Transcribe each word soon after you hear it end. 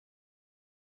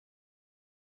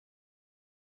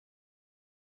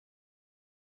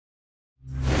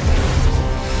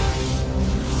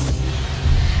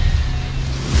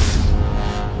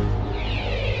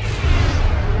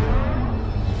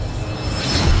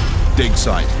dig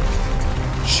site.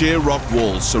 Sheer rock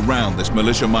walls surround this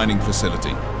militia mining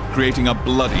facility, creating a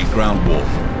bloody ground war.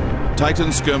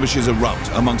 Titan skirmishes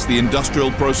erupt amongst the industrial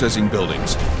processing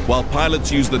buildings, while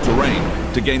pilots use the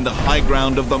terrain to gain the high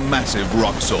ground of the massive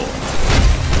rock saw.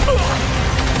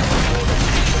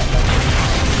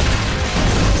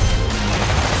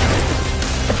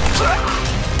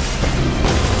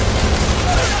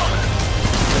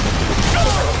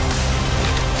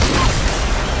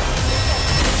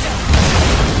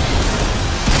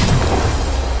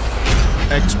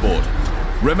 Export.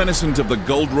 Reminiscent of the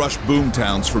gold rush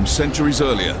boomtowns from centuries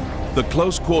earlier, the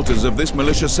close quarters of this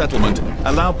militia settlement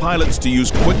allow pilots to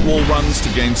use quick wall runs to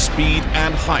gain speed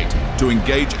and height to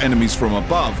engage enemies from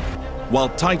above, while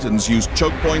Titans use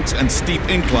choke points and steep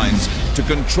inclines to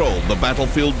control the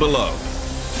battlefield below.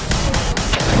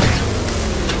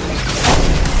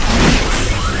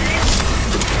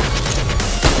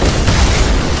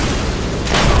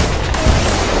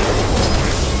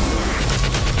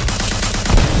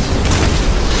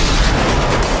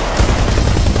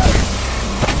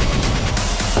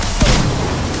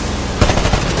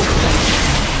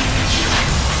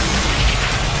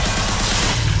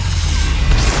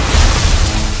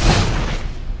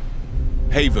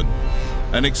 Haven,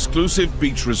 an exclusive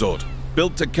beach resort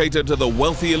built to cater to the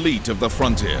wealthy elite of the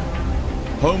frontier.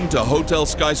 Home to hotel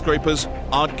skyscrapers,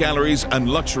 art galleries, and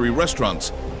luxury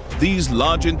restaurants, these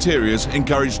large interiors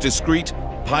encourage discreet,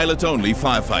 pilot-only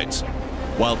firefights,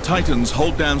 while Titans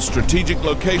hold down strategic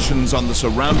locations on the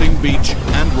surrounding beach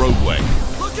and roadway.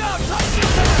 Look out,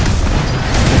 Titans!